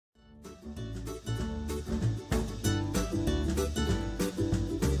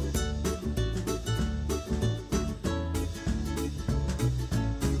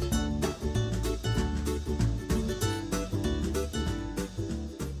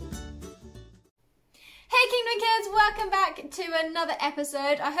Kingdom Kids, welcome back to another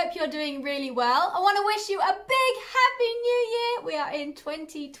episode. I hope you're doing really well. I want to wish you a big Happy New Year. We are in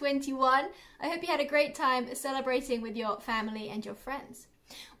 2021. I hope you had a great time celebrating with your family and your friends.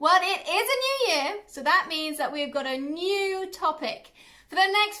 Well, it is a new year, so that means that we've got a new topic. For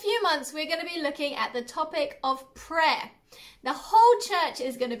the next few months, we're going to be looking at the topic of prayer. The whole church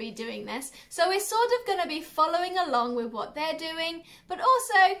is going to be doing this, so we're sort of going to be following along with what they're doing, but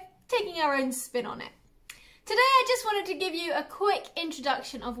also taking our own spin on it. Today I just wanted to give you a quick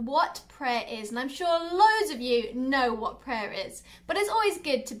introduction of what prayer is, and I'm sure loads of you know what prayer is, but it's always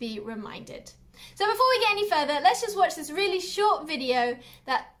good to be reminded. So before we get any further, let's just watch this really short video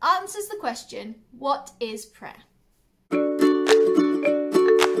that answers the question, what is prayer?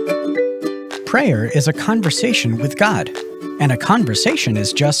 Prayer is a conversation with God, and a conversation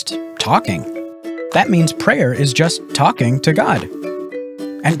is just talking. That means prayer is just talking to God.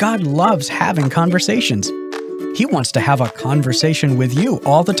 And God loves having conversations. He wants to have a conversation with you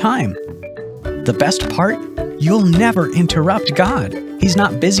all the time. The best part? You'll never interrupt God. He's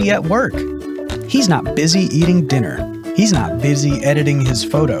not busy at work. He's not busy eating dinner. He's not busy editing his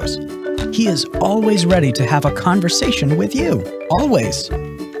photos. He is always ready to have a conversation with you. Always.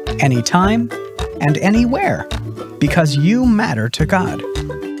 Anytime and anywhere. Because you matter to God.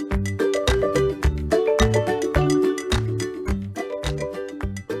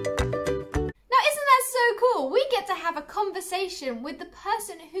 We get to have a conversation with the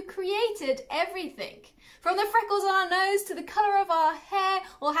person who created everything. From the freckles on our nose to the colour of our hair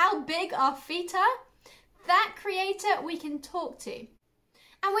or how big our feet are, that creator we can talk to.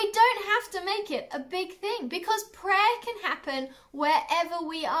 And we don't have to make it a big thing because prayer can happen wherever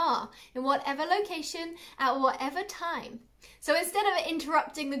we are, in whatever location, at whatever time. So instead of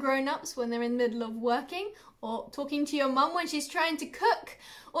interrupting the grown-ups when they're in the middle of working, or talking to your mum when she's trying to cook,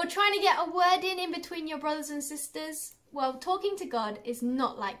 or trying to get a word in between your brothers and sisters, well, talking to God is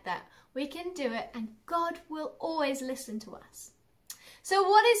not like that. We can do it and God will always listen to us. So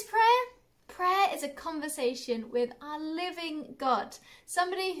what is prayer? Prayer is a conversation with our living God,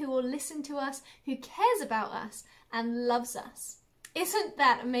 somebody who will listen to us, who cares about us and loves us. Isn't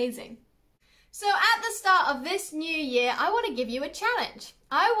that amazing? So at the start of this new year, I want to give you a challenge.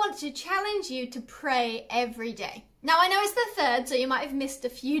 I want to challenge you to pray every day. Now I know it's the 3rd, so you might have missed a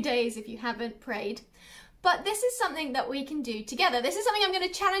few days if you haven't prayed, but this is something that we can do together. This is something I'm going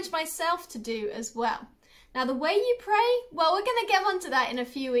to challenge myself to do as well. Now the way you pray, well, we're going to get onto that in a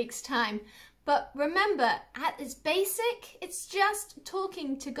few weeks' time, but remember, at its basic, it's just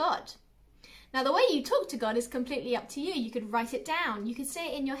talking to God. Now the way you talk to God is completely up to you. You could write it down, you could say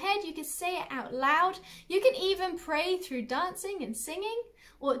it in your head, you could say it out loud, you can even pray through dancing and singing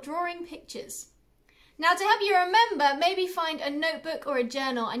or drawing pictures. Now to help you remember, maybe find a notebook or a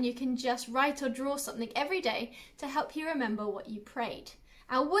journal and you can just write or draw something every day to help you remember what you prayed.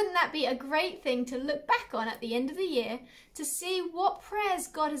 And wouldn't that be a great thing to look back on at the end of the year to see what prayers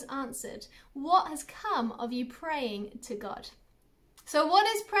God has answered, what has come of you praying to God. So what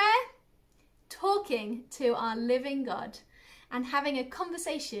is prayer? Talking to our living God and having a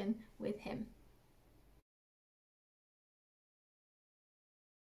conversation with him.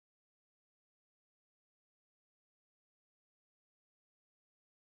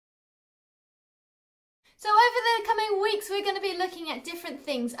 So over the coming weeks, we're going to be looking at different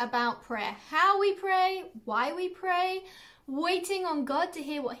things about prayer. How we pray, why we pray, waiting on God to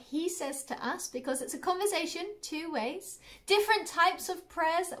hear what he says to us, because it's a conversation, 2 ways, different types of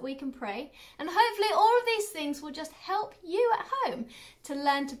prayers that we can pray, and hopefully all of these things will just help you at home to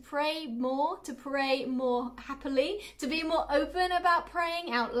learn to pray more happily, to be more open about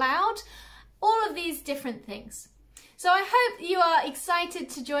praying out loud, all of these different things. So I hope you are excited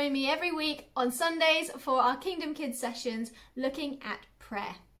to join me every week on Sundays for our Kingdom Kids sessions looking at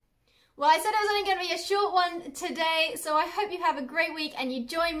prayer. Well, I said it was only going to be a short one today, so I hope you have a great week and you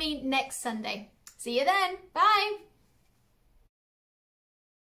join me next Sunday. See you then. Bye.